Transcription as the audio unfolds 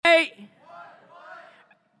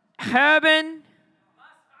Haben.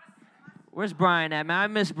 Where's Brian at, man? I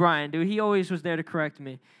miss Brian, dude. He always was there to correct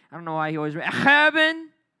me. I don't know why he always... Haben.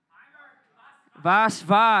 Was.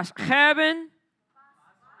 Haben.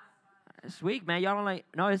 It's weak, man. Y'all don't like...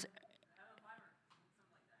 No, it's...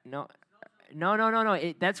 No.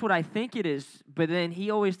 That's what I think it is. But then he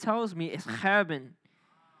always tells me it's Haben.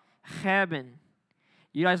 Haben.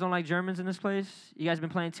 You guys don't like Germans in this place? You guys been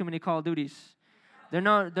playing too many Call of Duties. They're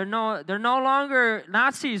no longer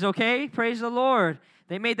Nazis, okay? Praise the Lord.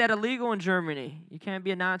 They made that illegal in Germany. You can't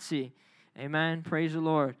be a Nazi. Amen. Praise the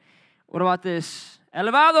Lord. What about this?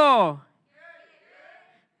 Elevado.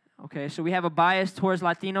 Okay, so we have a bias towards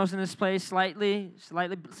Latinos in this place,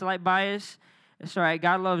 slight bias. It's all right.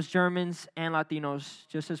 God loves Germans and Latinos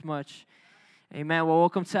just as much. Amen. Well,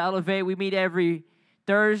 welcome to Elevate. We meet every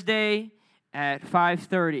Thursday at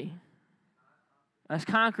 5:30. That's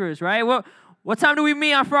Conquerors, right? What time do we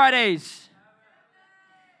meet on Fridays?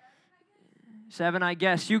 7, I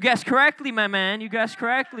guess. You guessed correctly, my man. You guessed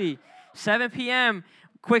correctly. 7 p.m.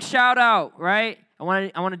 Quick shout out, right? I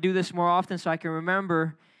want to do this more often so I can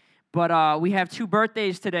remember. But we have 2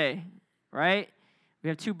 birthdays today, right? We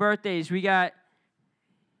have 2 birthdays. We got,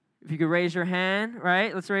 if you could raise your hand,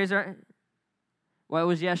 right? Let's raise our... Well, it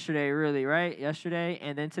was yesterday, really, right? Yesterday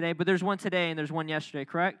and then today. But there's one today and there's one yesterday,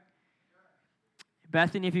 correct?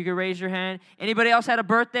 Bethany, if you could raise your hand. Anybody else had a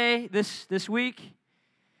birthday this week?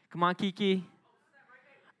 Come on, Kiki.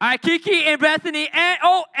 All right, Kiki and Bethany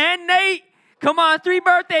and Nate. Come on, 3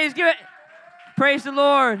 birthdays. Give it. Praise the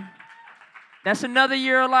Lord. That's another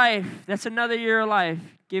year of life. That's another year of life.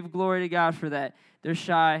 Give glory to God for that. They're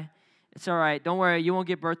shy. It's all right. Don't worry. You won't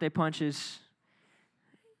get birthday punches.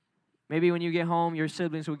 Maybe when you get home, your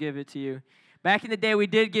siblings will give it to you. Back in the day, we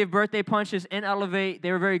did give birthday punches in Elevate.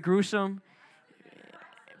 They were very gruesome.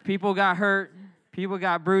 People got hurt. People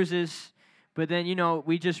got bruises. But then,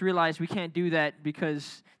 we just realized we can't do that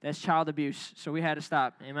because that's child abuse. So we had to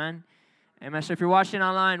stop. Amen? Amen. So if you're watching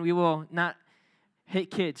online, we will not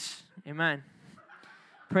hit kids. Amen.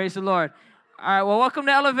 Praise the Lord. All right, well, welcome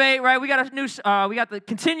to Elevate, right? We got the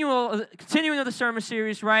continuing of the sermon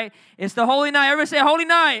series, right? It's the Holy Night. Everybody say Holy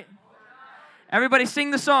Night. Everybody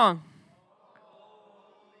sing the song.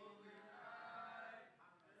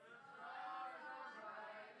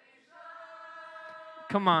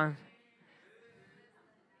 Come on.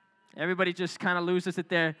 Everybody just kind of loses it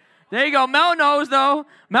there. There you go. Mel knows, though.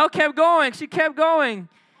 Mel kept going. She kept going.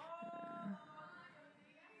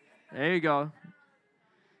 There you go.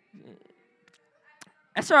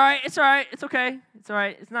 It's all right. It's all right. It's okay. It's all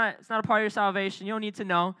right. It's not a part of your salvation. You don't need to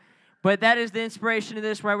know. But that is the inspiration of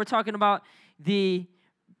this, right? We're talking about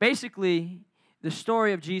basically the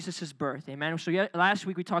story of Jesus' birth. Amen. So last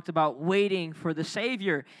week we talked about waiting for the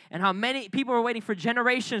Savior and how many people were waiting for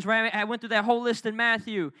generations, right? I went through that whole list in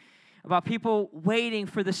Matthew about people waiting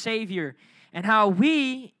for the Savior and how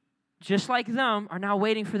we, just like them, are now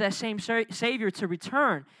waiting for that same Savior to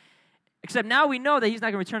return. Except now we know that he's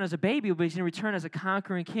not going to return as a baby, but he's going to return as a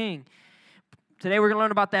conquering king. Today we're going to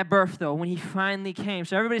learn about that birth, though, when he finally came.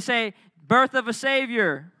 So everybody say, birth of a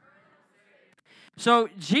Savior. So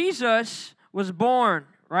Jesus was born,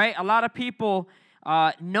 right? A lot of people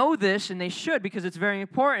know this, and they should because it's very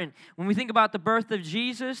important. When we think about the birth of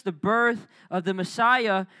Jesus, the birth of the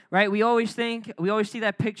Messiah, right, we always see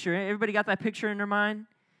that picture. Everybody got that picture in their mind?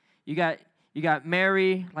 You got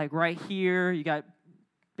Mary, like, right here. You got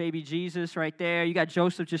baby Jesus right there. You got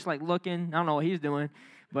Joseph just, like, looking. I don't know what he's doing,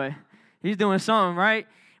 but he's doing something, right?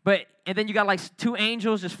 And then you got, like, 2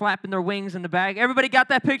 angels just flapping their wings in the back. Everybody got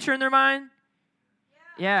that picture in their mind?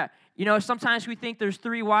 Yeah. Sometimes we think there's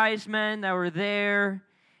 3 wise men that were there,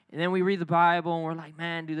 and then we read the Bible, and we're like,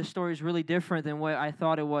 man, dude, this story is really different than what I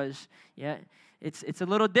thought it was. Yeah, it's a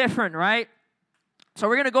little different, right? So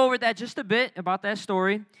we're going to go over that just a bit, about that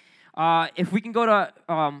story. If we can go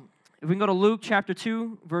to Luke chapter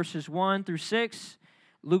 2, verses 1 through 6.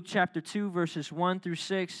 Luke chapter 2, verses 1 through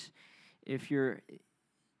 6. If you're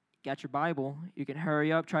got your Bible, you can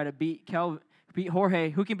hurry up, try to beat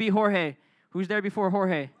Jorge. Who can beat Jorge? Who's there before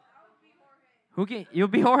Jorge? You'll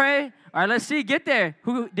beat Jorge? All right, let's see. Get there.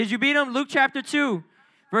 Who did you beat him? Luke chapter 2,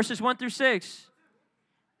 verses 1 through 6.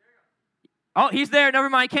 Oh, he's there. Never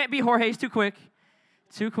mind. Can't beat Jorge. He's too quick.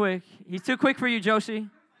 Too quick. He's too quick for you, Josie.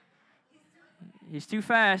 He's too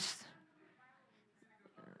fast.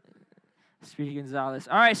 Speedy Gonzalez.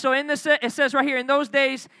 All right, so it says right here, in those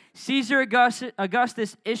days, Caesar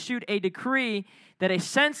Augustus issued a decree that a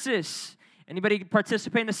census. Anybody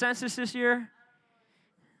participate in the census this year?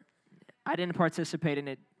 I didn't participate in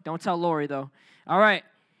it. Don't tell Lori, though. All right.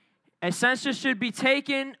 A census should be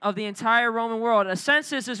taken of the entire Roman world. A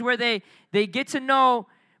census is where they get to know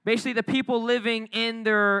basically the people living in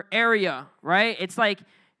their area, right? It's like,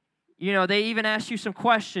 they even ask you some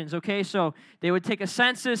questions, okay? So they would take a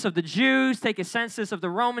census of the Jews, take a census of the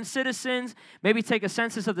Roman citizens, maybe take a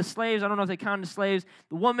census of the slaves. I don't know if they counted the slaves,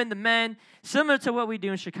 the women, the men, similar to what we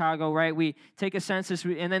do in Chicago, right? We take a census,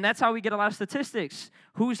 and then that's how we get a lot of statistics.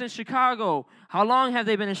 Who's in Chicago? How long have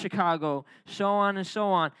they been in Chicago? So on and so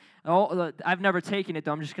on. Oh, I've never taken it,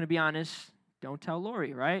 though. I'm just going to be honest. Don't tell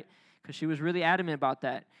Lori, right? Because she was really adamant about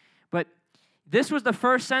that. But this was the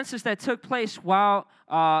first census that took place while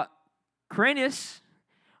Quirinius,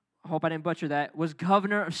 I hope I didn't butcher that, was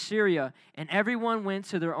governor of Syria, and everyone went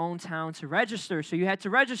to their own town to register. So you had to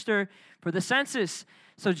register for the census.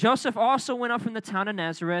 So Joseph also went up from the town of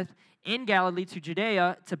Nazareth in Galilee to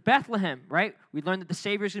Judea to Bethlehem, right? We learned that the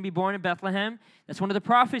Savior is going to be born in Bethlehem. That's one of the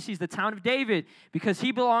prophecies, the town of David, because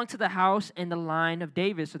he belonged to the house and the line of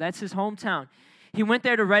David. So that's his hometown. He went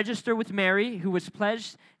there to register with Mary, who was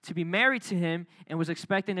pledged to be married to him and was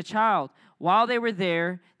expecting a child. While they were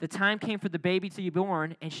there, the time came for the baby to be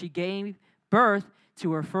born, and she gave birth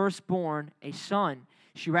to her firstborn, a son.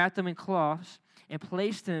 She wrapped him in cloths and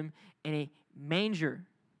placed him in a manger.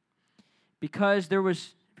 Because there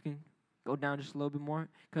was, if you can go down just a little bit more,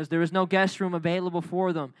 because there was no guest room available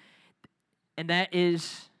for them. And that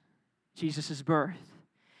is Jesus' birth.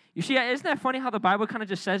 You see, isn't that funny how the Bible kind of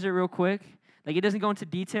just says it real quick? Like, it doesn't go into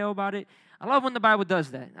detail about it. I love when the Bible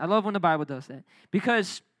does that.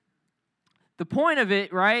 Because the point of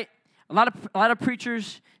it, right, a lot of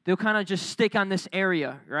preachers, they'll kind of just stick on this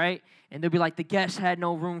area, right? And they'll be like, the guest had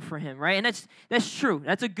no room for him, right? And that's true.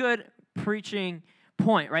 That's a good preaching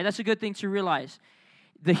point, right? That's a good thing to realize.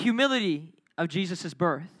 The humility of Jesus'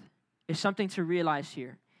 birth is something to realize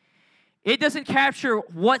here. It doesn't capture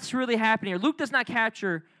what's really happening here. Luke does not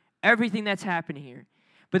capture everything that's happening here.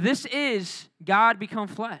 But this is God become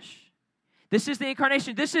flesh. This is the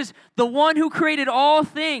incarnation. This is the one who created all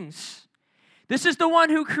things. This is the one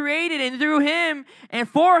who created, and through him and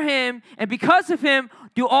for him and because of him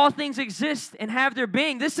do all things exist and have their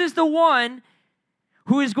being. This is the one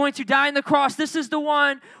who is going to die on the cross. This is the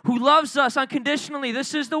one who loves us unconditionally.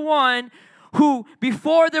 This is the one who,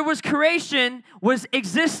 before there was creation, was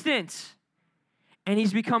existent. And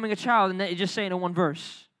he's becoming a child, and that just saying in one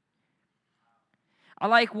verse. I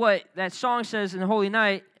like what that song says in the Holy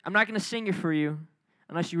Night. I'm not going to sing it for you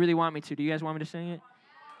unless you really want me to. Do you guys want me to sing it?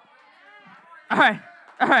 All right.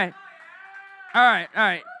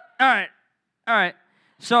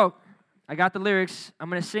 So, I got the lyrics. I'm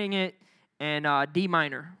going to sing it in D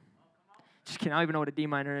minor. Just kidding. I don't even know what a D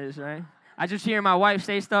minor is, right? I just hear my wife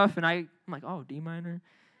say stuff, and I'm like, oh, D minor,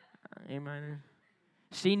 A minor,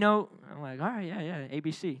 C note. I'm like, all right, yeah, A,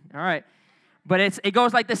 B, C. All right. But it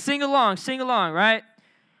goes like this. Sing along, right?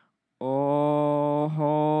 Oh,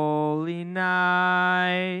 holy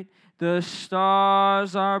night, the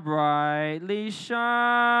stars are brightly shining.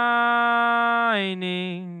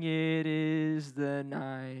 It is the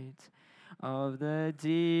night of the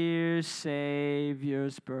dear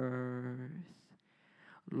Savior's birth.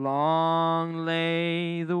 Long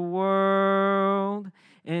lay the world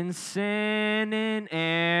in sin and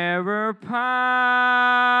error pining,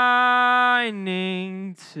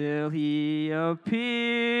 till he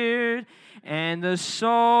appeared and the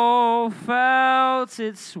soul felt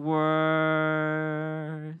its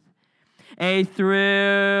worth. A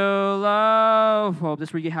thrill of hope.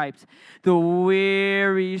 That's where you get hyped. The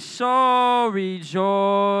weary soul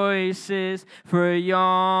rejoices, for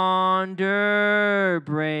yonder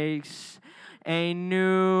breaks a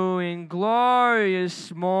new and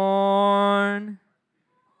glorious morn.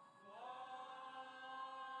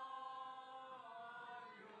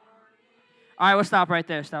 All right, we'll stop right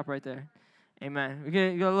there. Amen. We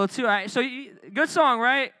get a little too. All right, so good song,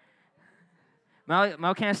 right?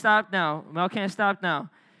 Mel can't stop now. I'm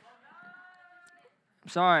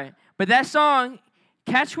sorry. But that song,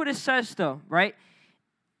 catch what it says, though, right?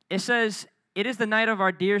 It says, it is the night of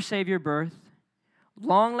our dear Savior birth.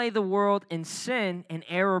 Long lay the world in sin and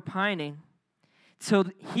error pining, till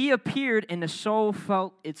he appeared and the soul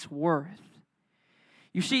felt its worth.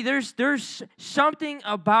 You see, there's something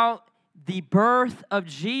about the birth of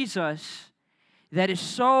Jesus that is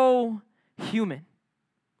so human.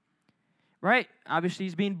 Right? Obviously,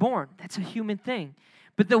 he's being born. That's a human thing.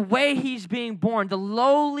 But the way he's being born, the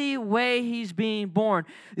lowly way he's being born,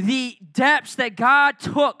 the depths that God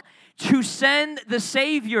took to send the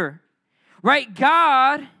Savior, right?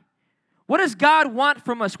 God, what does God want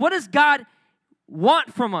from us? What does God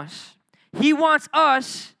want from us? He wants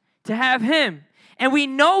us to have him. And we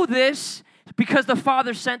know this because the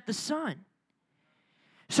Father sent the Son.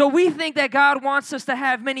 So we think that God wants us to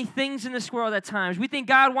have many things in this world at times. We think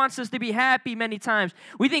God wants us to be happy many times.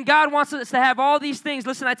 We think God wants us to have all these things.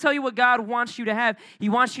 Listen, I tell you what God wants you to have. He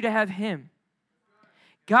wants you to have Him.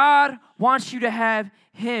 God wants you to have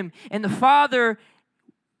Him. And the Father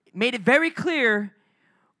made it very clear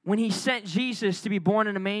when He sent Jesus to be born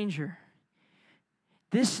in a manger.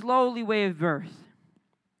 This lowly way of birth.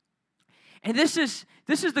 And this is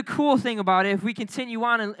the cool thing about it. If we continue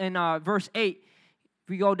on in verse 8, if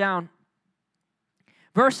we go down.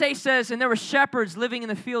 Verse 8 says, "And there were shepherds living in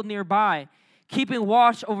the field nearby, keeping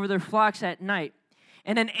watch over their flocks at night.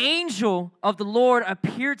 And an angel of the Lord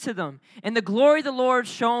appeared to them, and the glory of the Lord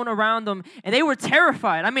shone around them, and they were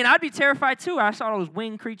terrified." I mean, I'd be terrified too. I saw those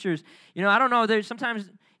winged creatures. I don't know. There's sometimes,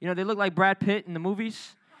 they look like Brad Pitt in the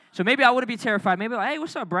movies. So maybe I wouldn't be terrified. Maybe like, "Hey,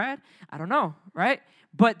 what's up, Brad?" I don't know, right?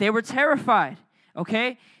 But they were terrified,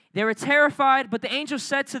 okay? They were terrified, but the angel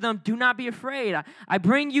said to them, "Do not be afraid. I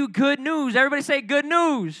bring you good news." Everybody say good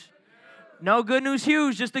news. No good news,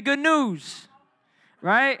 Hughes, just the good news,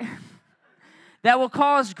 right? "That will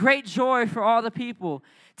cause great joy for all the people.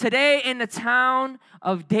 Today in the town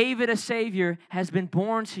of David, a Savior has been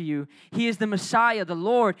born to you. He is the Messiah, the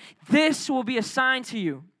Lord. This will be a sign to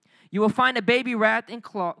you. You will find a baby wrapped in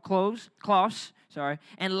cloths,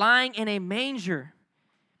 and lying in a manger."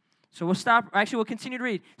 So we'll stop. Actually, we'll continue to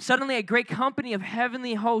read. "Suddenly a great company of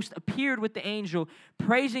heavenly hosts appeared with the angel,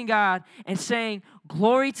 praising God and saying,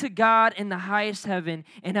 'Glory to God in the highest heaven,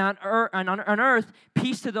 and on earth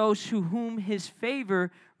peace to those whom His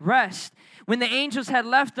favor rests.' When the angels had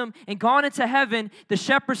left them and gone into heaven, the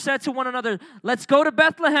shepherds said to one another, 'Let's go to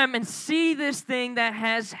Bethlehem and see this thing that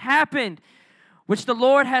has happened, which the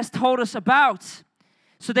Lord has told us about.'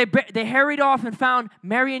 So they hurried off and found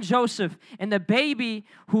Mary and Joseph and the baby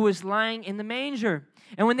who was lying in the manger.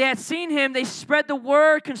 And when they had seen Him, they spread the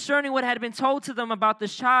word concerning what had been told to them about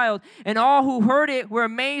this child. And all who heard it were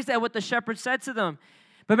amazed at what the shepherds said to them.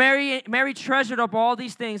 But Mary treasured up all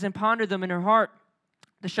these things and pondered them in her heart.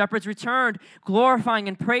 The shepherds returned, glorifying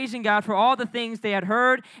and praising God for all the things they had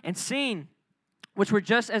heard and seen, which were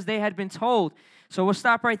just as they had been told." So we'll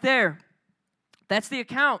stop right there. That's the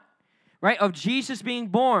account, right, of Jesus being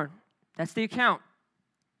born. That's the account.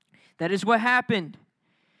 That is what happened.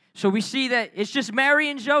 So we see that it's just Mary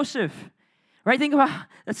and Joseph, right? Think about,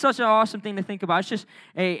 that's such an awesome thing to think about. It's just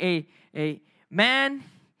a man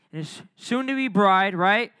and his soon-to-be bride,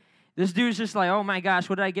 right? This dude's just like, "Oh my gosh,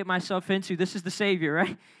 what did I get myself into? This is the Savior,"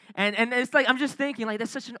 right? And it's like, I'm just thinking, like,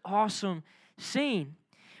 that's such an awesome scene.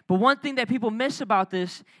 But one thing that people miss about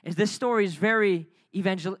this is this story is very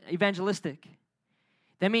evangelistic.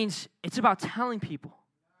 That means it's about telling people.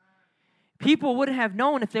 People wouldn't have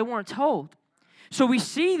known if they weren't told. So we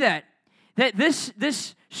see that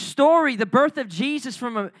this story, the birth of Jesus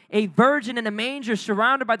from a virgin in a manger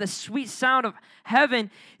surrounded by the sweet sound of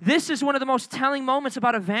heaven, this is one of the most telling moments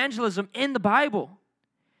about evangelism in the Bible.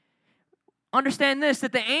 Understand this,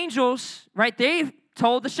 that the angels, right, they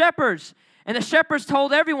told the shepherds, and the shepherds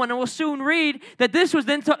told everyone, and we'll soon read that this was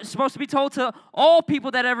then supposed to be told to all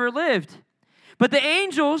people that ever lived. But the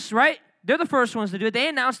angels, right, they're the first ones to do it. They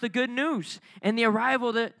announced the good news and the arrival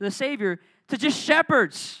of the Savior to just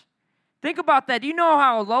shepherds. Think about that. Do you know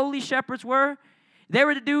how lowly shepherds were? They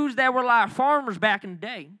were the dudes that were like farmers back in the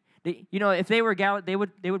day. If they were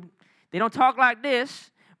they don't talk like this,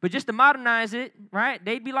 but just to modernize it, right,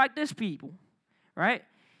 they'd be like this people, right?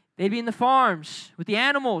 They'd be in the farms with the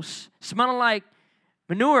animals, smelling like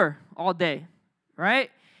manure all day, right?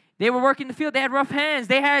 They were working the field. They had rough hands.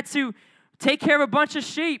 They had to take care of a bunch of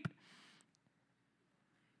sheep.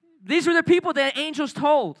 These were the people that angels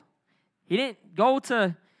told. He didn't go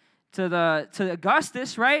to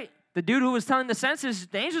Augustus, right? The dude who was telling the census.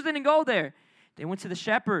 The angels didn't go there. They went to the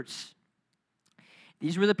shepherds.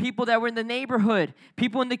 These were the people that were in the neighborhood,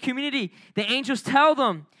 people in the community. The angels tell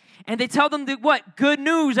them, and they tell them that what? Good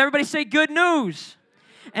news. Everybody say good news.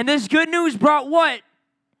 And this good news brought what?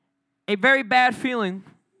 A very bad feeling.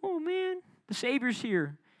 Oh man, the Savior's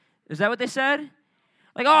here. Is that what they said?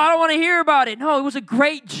 Like, oh, I don't want to hear about it. No, it was a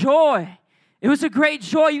great joy. It was a great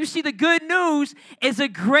joy. You see, the good news is a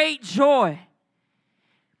great joy.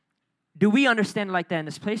 Do we understand it like that in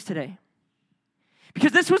this place today?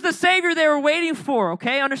 Because this was the Savior they were waiting for,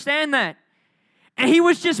 okay? Understand that. And He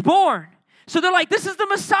was just born. So they're like, this is the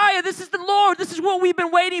Messiah. This is the Lord. This is what we've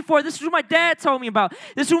been waiting for. This is what my dad told me about.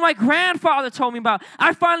 This is what my grandfather told me about.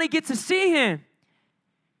 I finally get to see Him.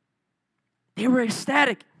 They were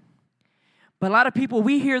ecstatic. But a lot of people,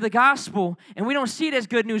 we hear the gospel and we don't see it as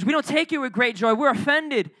good news. We don't take it with great joy. We're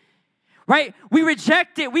offended, right? We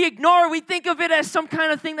reject it. We ignore it. We think of it as some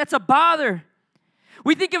kind of thing that's a bother.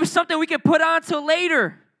 We think it was something we could put on till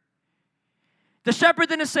later. The shepherd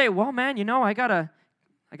didn't say, well, man, I gotta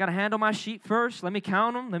handle my sheep first. Let me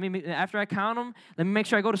count them. After I count them, let me make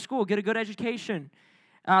sure I go to school, get a good education.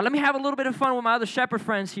 Let me have a little bit of fun with my other shepherd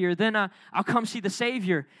friends here. Then I'll come see the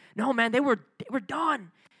Savior. No, man, they were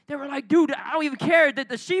done. They were like, dude, I don't even care that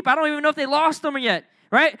the sheep. I don't even know if they lost them yet.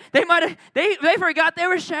 Right? They forgot they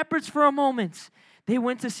were shepherds for a moment. They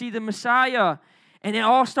went to see the Messiah, and it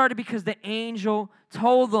all started because the angel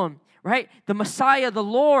told them. Right? The Messiah, the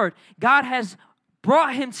Lord, God has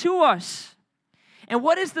brought him to us. And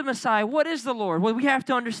what is the Messiah? What is the Lord? Well, we have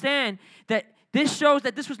to understand that this shows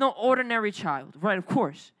that this was no ordinary child, right? Of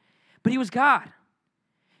course. But he was God.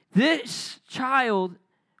 This child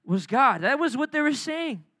was God. That was what they were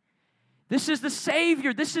saying. This is the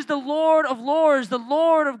Savior. This is the Lord of Lords, the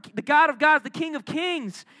God of gods, the King of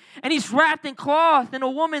kings. And he's wrapped in cloth in a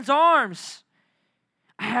woman's arms.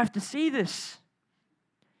 I have to see this.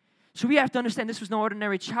 So we have to understand this was no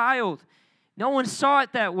ordinary child. No one saw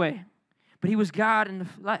it that way. But he was God in the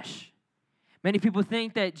flesh. Many people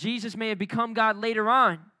think that Jesus may have become God later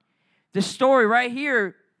on. This story right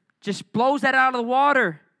here just blows that out of the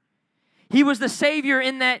water. He was the Savior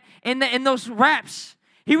in those wraps.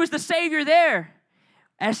 He was the Savior there,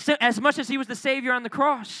 as much as he was the Savior on the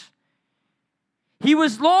cross. He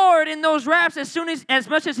was Lord in those wraps as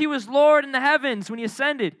much as he was Lord in the heavens when he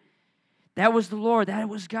ascended. That was the Lord. That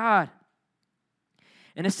was God.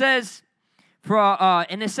 And it says,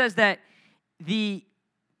 that the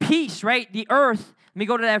peace, right, the earth. Let me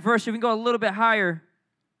go to that verse. If we can go a little bit higher.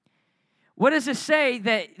 What does it say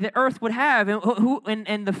that the earth would have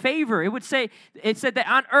and the favor? It said that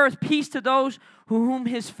on earth, peace to those whom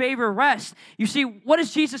his favor rests. You see, what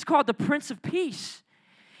is Jesus called? The Prince of Peace.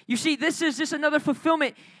 You see, this is just another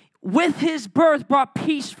fulfillment. With his birth brought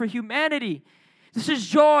peace for humanity. This is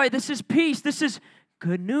joy. This is peace. This is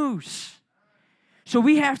good news. So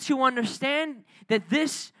we have to understand that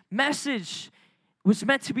this message was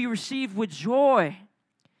meant to be received with joy.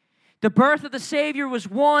 The birth of the Savior was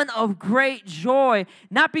one of great joy,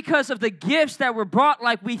 not because of the gifts that were brought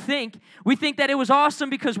like we think. We think that it was awesome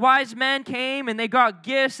because wise men came and they got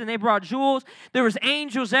gifts and they brought jewels. There was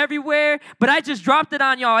angels everywhere, but I just dropped it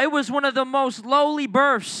on y'all. It was one of the most lowly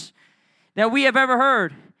births that we have ever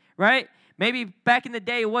heard, right? Maybe back in the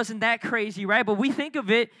day it wasn't that crazy, right? But we think of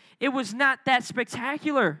it, it was not that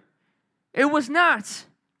spectacular. It was not.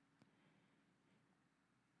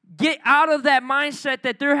 Get out of that mindset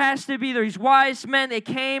that there has to be these wise men that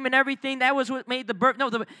came and everything. That was what made the birth. No,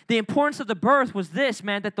 the importance of the birth was this,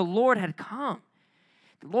 man, that the Lord had come.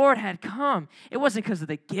 The Lord had come. It wasn't because of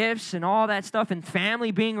the gifts and all that stuff and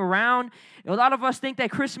family being around. A lot of us think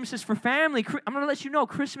that Christmas is for family. I'm going to let you know,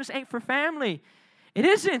 Christmas ain't for family. It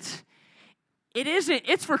isn't. It isn't.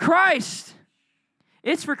 It's for Christ.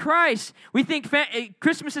 It's for Christ. We think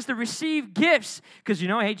Christmas is to receive gifts because,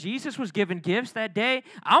 hey, Jesus was given gifts that day.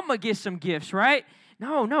 I'm going to get some gifts, right?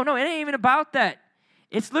 No. It ain't even about that.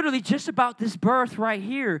 It's literally just about this birth right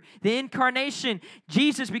here. The incarnation,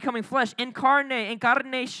 Jesus becoming flesh.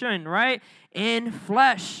 Incarnation, right? In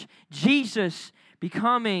flesh. Jesus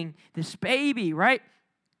becoming this baby, right?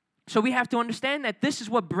 So we have to understand that this is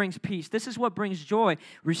what brings peace. This is what brings joy.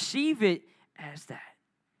 Receive it as that.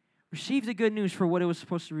 Receive the good news for what it was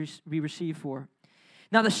supposed to be received for.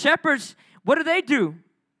 Now the shepherds, what do?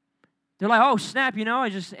 They're like, oh, snap,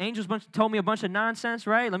 angels told me a bunch of nonsense,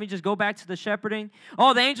 right? Let me just go back to the shepherding.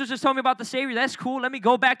 Oh, the angels just told me about the Savior. That's cool. Let me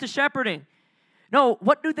go back to shepherding. No,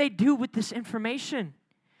 what do they do with this information,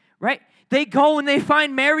 right? They go and they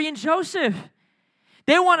find Mary and Joseph.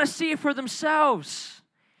 They want to see it for themselves.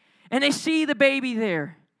 And they see the baby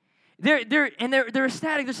there. They're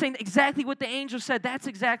ecstatic. They're saying exactly what the angel said. That's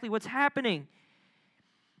exactly what's happening.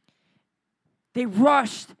 They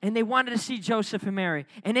rushed and they wanted to see Joseph and Mary.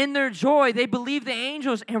 And in their joy, they believed the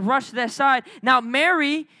angels and rushed to their side. Now,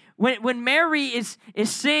 Mary, when Mary is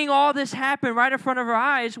seeing all this happen right in front of her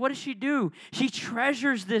eyes, what does she do? She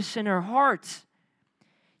treasures this in her heart.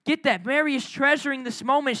 Get that? Mary is treasuring this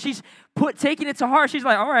moment. She's taking it to heart. She's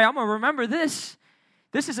like, all right, I'm going to remember this.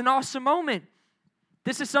 This is an awesome moment.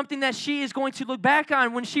 This is something that she is going to look back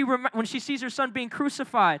on when she sees her son being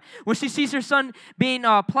crucified, when she sees her son being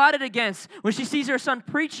plotted against, when she sees her son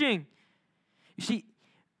preaching. You see,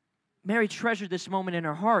 Mary treasured this moment in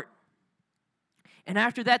her heart. And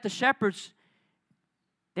after that, the shepherds,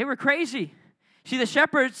 they were crazy. See, the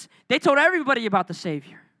shepherds, they told everybody about the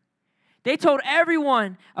Savior. They told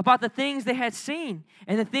everyone about the things they had seen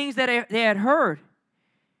and the things that they had heard.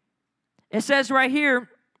 It says right here,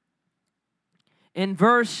 in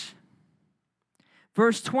verse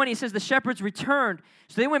verse 20, it says the shepherds returned.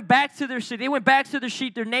 So they went back to their city. They went back to their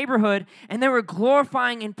sheep, their neighborhood, and they were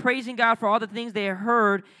glorifying and praising God for all the things they had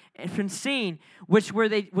heard and seen, which were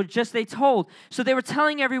just they told. So they were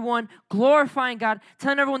telling everyone, glorifying God,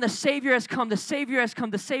 telling everyone the Savior has come, the Savior has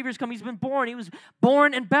come, the Savior has come. He's been born. He was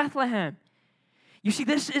born in Bethlehem. You see,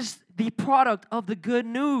 this is the product of the good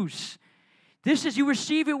news. This is, you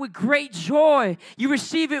receive it with great joy. You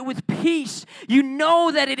receive it with peace. You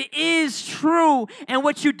know that it is true. And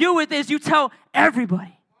what you do with it is you tell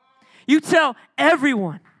everybody. You tell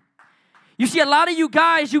everyone. You see, a lot of you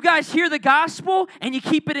guys hear the gospel and you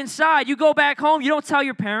keep it inside. You go back home, you don't tell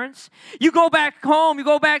your parents. You go back home, you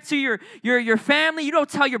go back to your family. You don't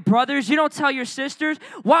tell your brothers. You don't tell your sisters.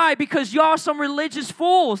 Why? Because y'all some religious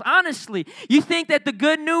fools, honestly. You think that the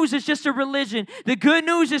good news is just a religion. The good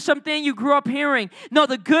news is something you grew up hearing. No,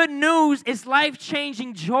 the good news is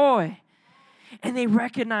life-changing joy. And they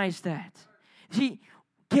recognize that. See,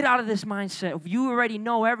 get out of this mindset of you already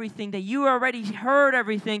know everything, that you already heard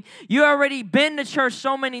everything, you already been to church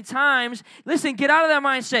so many times. Listen, get out of that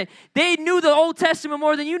mindset. They knew the Old Testament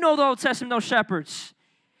more than you know the Old Testament, those shepherds.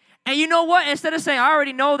 And you know what? Instead of saying, I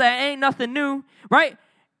already know that, ain't nothing new, right?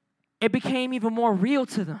 It became even more real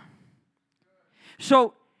to them.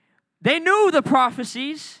 So they knew the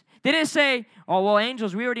prophecies. They didn't say, oh, well,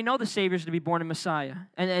 angels, we already know the Savior's to be born in Messiah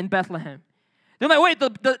and in Bethlehem. They're like,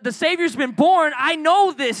 wait, the Savior's been born. I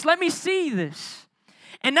know this. Let me see this.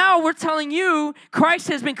 And now we're telling you Christ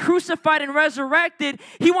has been crucified and resurrected.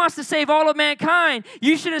 He wants to save all of mankind.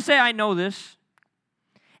 You shouldn't say, I know this,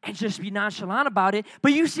 and just be nonchalant about it.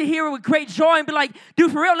 But you should hear it with great joy and be like,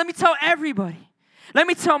 dude, for real, let me tell everybody. Let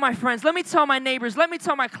me tell my friends. Let me tell my neighbors. Let me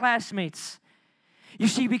tell my classmates. You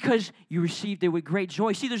see, because you received it with great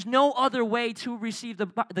joy. See, there's no other way to receive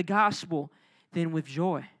the gospel than with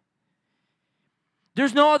joy.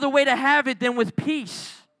 There's no other way to have it than with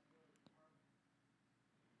peace.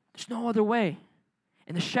 There's no other way.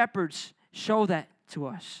 And the shepherds show that to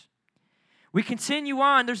us. We continue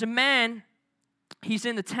on. There's a man, he's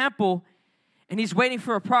in the temple, and he's waiting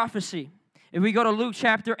for a prophecy. If we go to Luke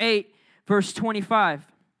chapter 8, verse 25.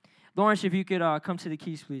 Lawrence, if you could come to the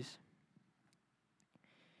keys, please.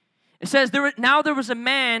 It says, now there was a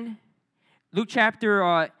man, Luke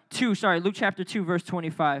chapter 2, verse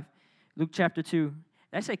 25. Luke chapter 2.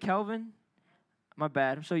 Did I say Kelvin? My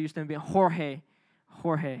bad. I'm so used to him being Jorge.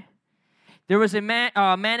 There was a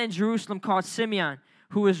man in Jerusalem called Simeon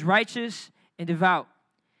who was righteous and devout.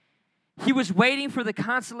 He was waiting for the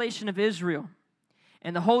consolation of Israel,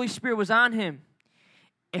 and the Holy Spirit was on him.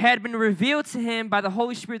 It had been revealed to him by the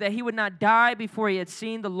Holy Spirit that he would not die before he had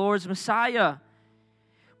seen the Lord's Messiah.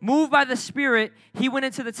 Moved by the Spirit, he went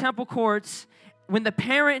into the temple courts. When the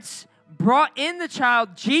parents brought in the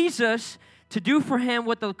child, Jesus, to do for him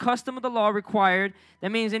what the custom of the law required.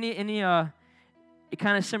 That means it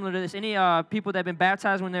kind of similar to this. Any people that have been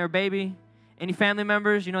baptized when they were a baby, any family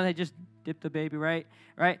members, they just dip the baby, right?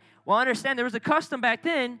 Well, understand there was a custom back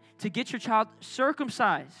then to get your child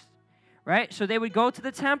circumcised, right? So they would go to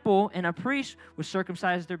the temple and a priest would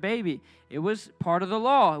circumcise their baby. It was part of the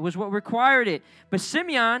law. It was what required it. But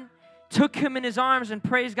Simeon took him in his arms and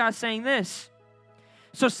praised God, saying this.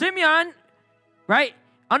 So Simeon, right?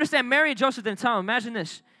 Understand, Mary and Joseph didn't tell him. Imagine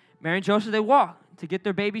this. Mary and Joseph, they walked to get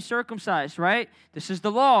their baby circumcised, right? This is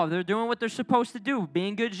the law. They're doing what they're supposed to do,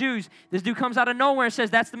 being good Jews. This dude comes out of nowhere and says,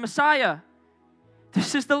 that's the Messiah.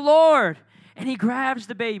 This is the Lord. And he grabs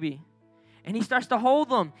the baby, and he starts to hold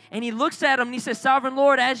them. And he looks at him, and he says, Sovereign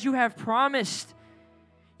Lord, as you have promised,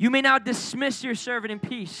 you may now dismiss your servant in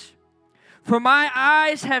peace. For my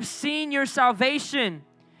eyes have seen your salvation,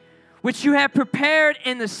 which you have prepared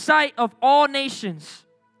in the sight of all nations,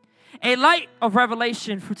 a light of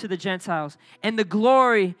revelation to the Gentiles, and the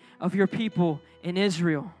glory of your people in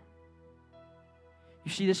Israel. You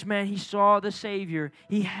see, this man, he saw the Savior.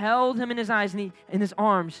 He held him in his eyes and in his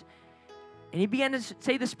arms, and he began to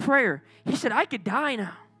say this prayer. He said, I could die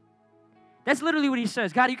now. That's literally what he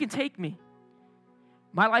says. God, you can take me.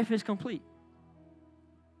 My life is complete.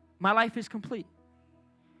 My life is complete.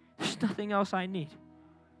 There's nothing else I need.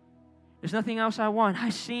 There's nothing else I want.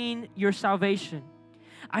 I've seen your salvation.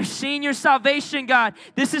 I've seen your salvation, God.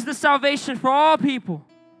 This is the salvation for all people.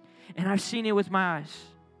 And I've seen it with my eyes.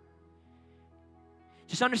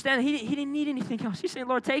 Just understand that he didn't need anything else. He's saying,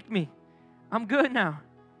 Lord, take me. I'm good now.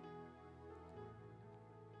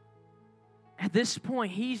 At this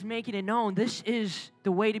point, he's making it known this is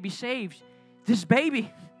the way to be saved. This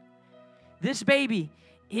baby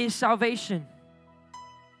is salvation.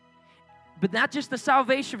 But not just the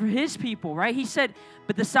salvation for his people, right? He said,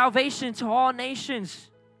 but the salvation to all nations,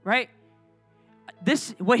 right?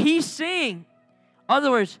 What he's seeing,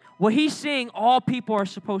 other words, what he's seeing, all people are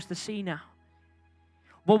supposed to see now.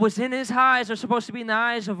 What was in his eyes are supposed to be in the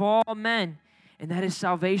eyes of all men, and that is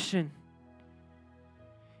salvation.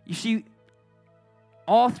 You see,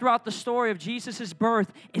 all throughout the story of Jesus'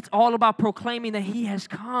 birth, it's all about proclaiming that he has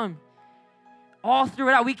come. All through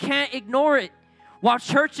it out, we can't ignore it. While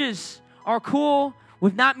churches are cool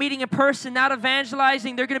with not meeting in person, not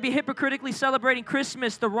evangelizing, they're going to be hypocritically celebrating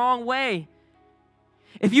Christmas the wrong way.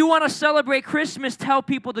 If you want to celebrate Christmas, tell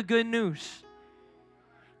people the good news.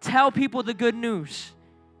 Tell people the good news.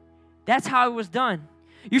 That's how it was done.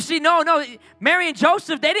 You see, no, Mary and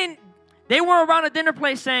Joseph, they weren't around a dinner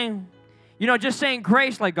place saying, just saying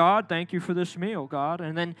grace like, God, thank you for this meal, God.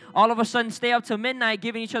 And then all of a sudden stay up till midnight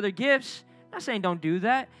giving each other gifts. I'm not saying don't do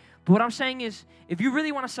that. But what I'm saying is, if you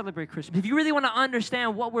really want to celebrate Christmas, if you really want to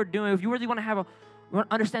understand what we're doing, if you really want to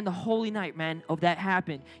understand the holy night, man, of that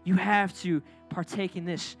happened, you have to partake in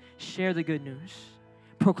this. Share the good news.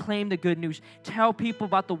 Proclaim the good news. Tell people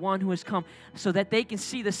about the one who has come so that they can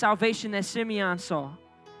see the salvation that Simeon saw.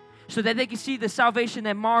 So that they can see the salvation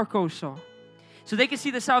that Marco saw. So they can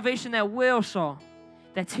see the salvation that Will saw.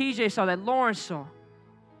 That TJ saw. That Lawrence saw.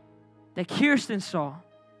 That Kirsten saw.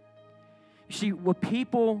 You see, what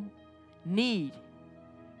people need,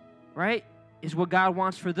 right, is what God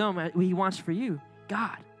wants for them, what he wants for you.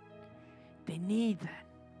 God. They need that.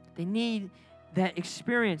 They need that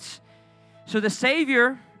experience. So the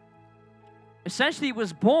Savior essentially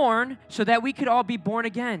was born so that we could all be born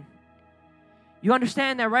again. You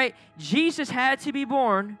understand that, right? Jesus had to be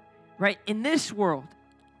born, right, in this world,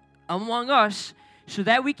 among us, so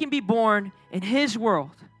that we can be born in his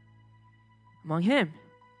world, among him.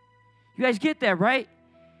 You guys get that, right?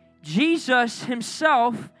 Jesus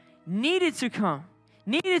himself needed to come,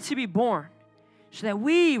 needed to be born, so that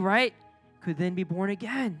we, right, could then be born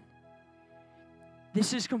again.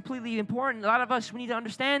 This is completely important. A lot of us, we need to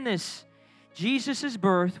understand this. Jesus'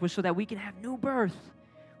 birth was so that we can have new birth.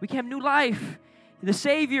 We can have new life. The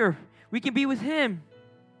Savior, we can be with him.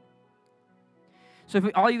 So if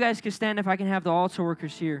all you guys can stand, if I can have the altar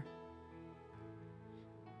workers here.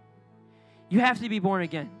 You have to be born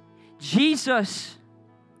again. Jesus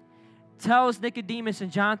tells Nicodemus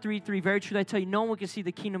in John 3:3, very true, I tell you, no one can see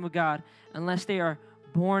the kingdom of God unless they are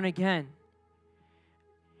born again.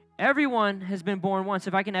 Everyone has been born once.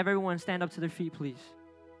 If I can have everyone stand up to their feet, please.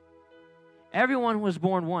 Everyone was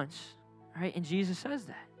born once, right? And Jesus says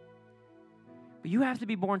that. But you have to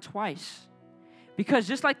be born twice. Because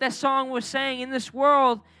just like that song was saying, in this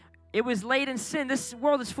world, it was laid in sin. This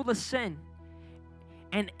world is full of sin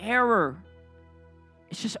and error.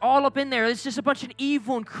 It's just all up in there. It's just a bunch of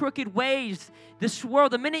evil and crooked ways. This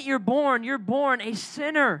world, the minute you're born a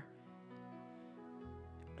sinner.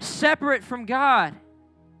 Separate from God.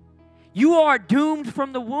 You are doomed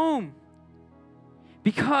from the womb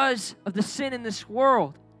because of the sin in this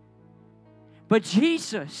world. But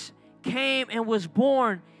Jesus came and was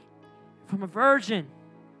born from a virgin,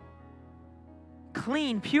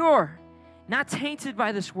 clean, pure, not tainted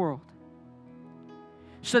by this world,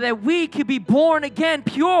 so that we could be born again,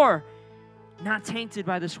 pure, not tainted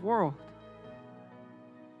by this world.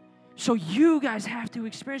 So you guys have to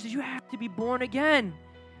experience this. You have to be born again.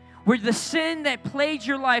 Where the sin that plagued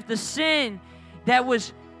your life, the sin that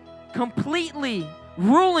was completely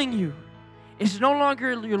ruling you, is no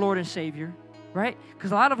longer your Lord and Savior, right?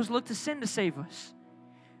 Because a lot of us look to sin to save us.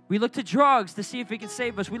 We look to drugs to see if it can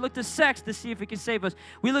save us. We look to sex to see if it can save us.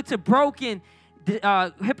 We look to broken,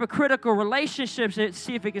 hypocritical relationships to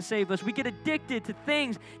see if it can save us. We get addicted to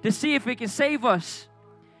things to see if it can save us.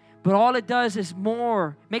 But all it does is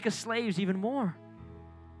make us slaves even more.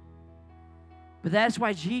 But that's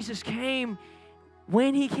why Jesus came.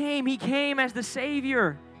 When he came as the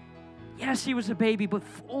Savior. Yes, he was a baby, but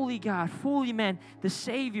fully God, fully man, the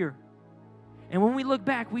Savior. And when we look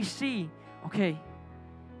back, we see, okay,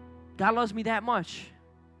 God loves me that much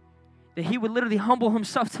that he would literally humble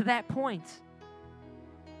himself to that point.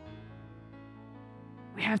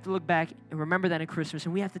 We have to look back and remember that in Christmas,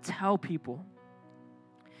 and we have to tell people.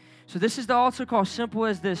 So this is the altar call, simple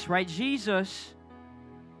as this, right? Jesus,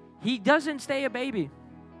 he doesn't stay a baby.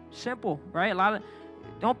 Simple, right?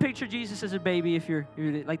 Don't picture Jesus as a baby if you're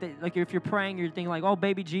like if you're praying, you're thinking like, oh,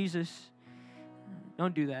 baby Jesus.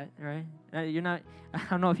 Don't do that, right? You're not. I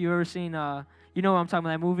don't know if you've ever seen. You know what I'm talking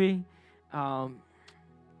about? That movie,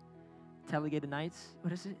 Talladega Nights.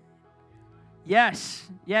 What is it? Yes,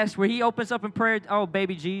 where he opens up in prayer. Oh,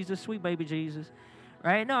 baby Jesus, sweet baby Jesus,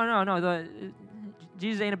 right? No.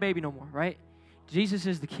 Jesus ain't a baby no more, right? Jesus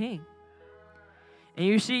is the King. And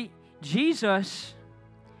you see, Jesus,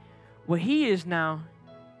 what he is now,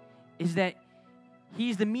 is that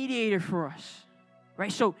he's the mediator for us.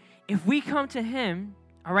 right? So if we come to him,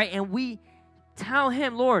 all right, and we tell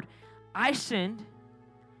him, Lord, I sinned,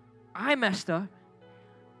 I messed up,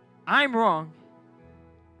 I'm wrong.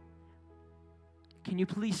 Can you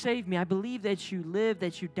please save me? I believe that you lived,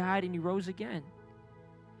 that you died, and you rose again.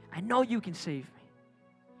 I know you can save me.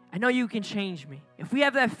 I know you can change me. If we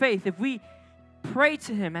have that faith, if we pray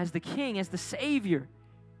to him as the King, as the Savior,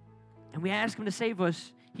 and we ask him to save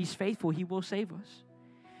us, he's faithful. He will save us.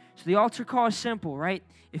 So the altar call is simple, right?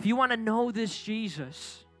 If you want to know this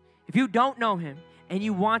Jesus, if you don't know him and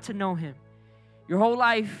you want to know him, your whole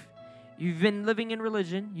life you've been living in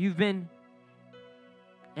religion, you've been,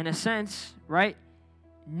 in a sense, right,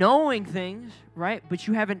 knowing things, right, but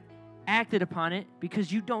you haven't acted upon it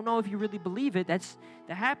because you don't know if you really believe it. That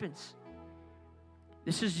happens.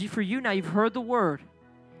 This is for you now. You've heard the word.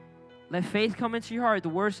 Let faith come into your heart. The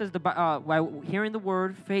word says, while hearing the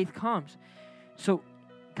word, faith comes. So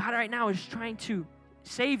God right now is trying to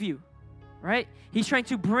save you, right? He's trying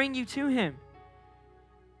to bring you to him.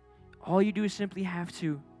 All you do is simply have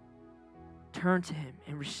to turn to him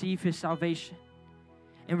and receive his salvation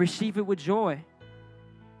and receive it with joy.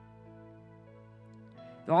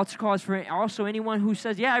 The altar call is for also anyone who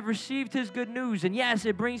says, yeah, I've received his good news, and yes,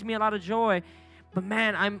 it brings me a lot of joy, but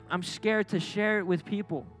man, I'm scared to share it with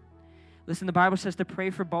people. Listen, the Bible says to pray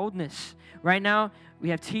for boldness. Right now, we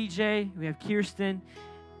have TJ, we have Kirsten.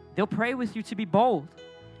 They'll pray with you to be bold.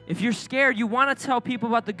 If you're scared, you want to tell people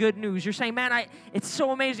about the good news. You're saying, man, it's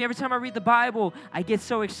so amazing. Every time I read the Bible, I get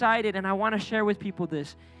so excited, and I want to share with people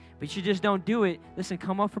this. But you just don't do it. Listen,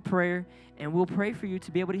 come up for prayer, and we'll pray for you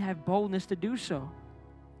to be able to have boldness to do so.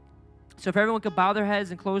 So if everyone could bow their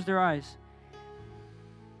heads and close their eyes.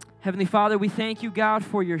 Heavenly Father, we thank you, God,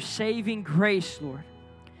 for your saving grace, Lord.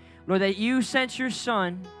 Lord, that you sent your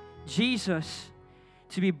Son, Jesus,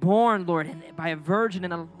 to be born, Lord, by a virgin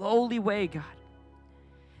in a lowly way, God.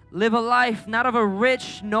 Live a life not of a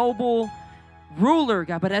rich, noble ruler,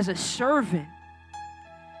 God, but as a servant.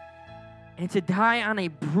 And to die on a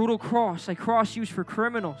brutal cross, a cross used for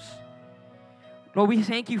criminals. Lord, we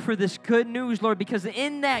thank you for this good news, Lord, because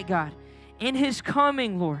in that, God, in his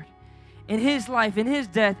coming, Lord, in his life, in his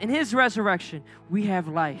death, in his resurrection, we have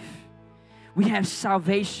life. We have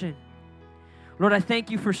salvation. Lord, I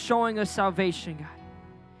thank you for showing us salvation, God.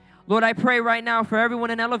 Lord, I pray right now for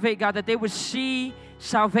everyone in Elevate, God, that they would see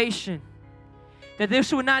salvation. That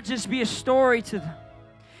this would not just be a story to them.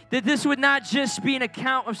 That this would not just be an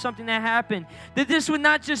account of something that happened. That this would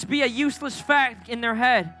not just be a useless fact in their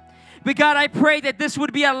head. But God, I pray that this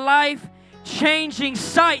would be a life-changing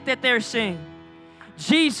sight that they're seeing.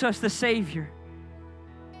 Jesus, the Savior.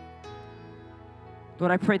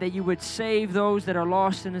 Lord, I pray that you would save those that are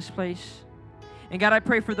lost in this place. And God, I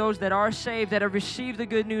pray for those that are saved, that have received the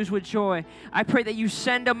good news with joy. I pray that you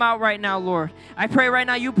send them out right now, Lord. I pray right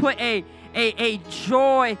now you put a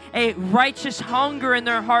joy, a righteous hunger in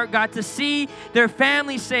their heart, God, to see their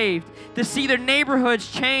family saved, to see their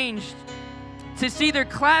neighborhoods changed, to see their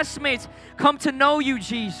classmates come to know you,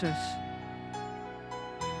 Jesus.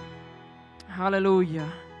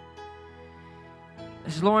 Hallelujah.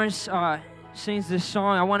 As Lawrence sings this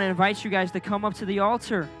song, I want to invite you guys to come up to the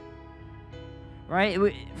altar. Right?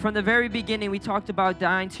 From the very beginning, we talked about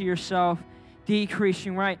dying to yourself,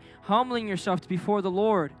 decreasing, right? Humbling yourself before the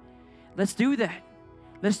Lord. Let's do that.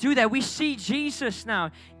 Let's do that. We see Jesus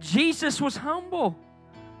now. Jesus was humble.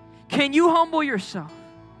 Can you humble yourself?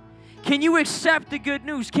 Can you accept the good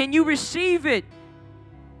news? Can you receive it?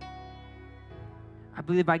 I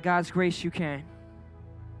believe by God's grace you can.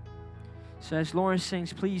 So as Lawrence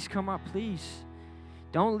sings, please come up, please.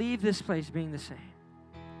 Don't leave this place being the same.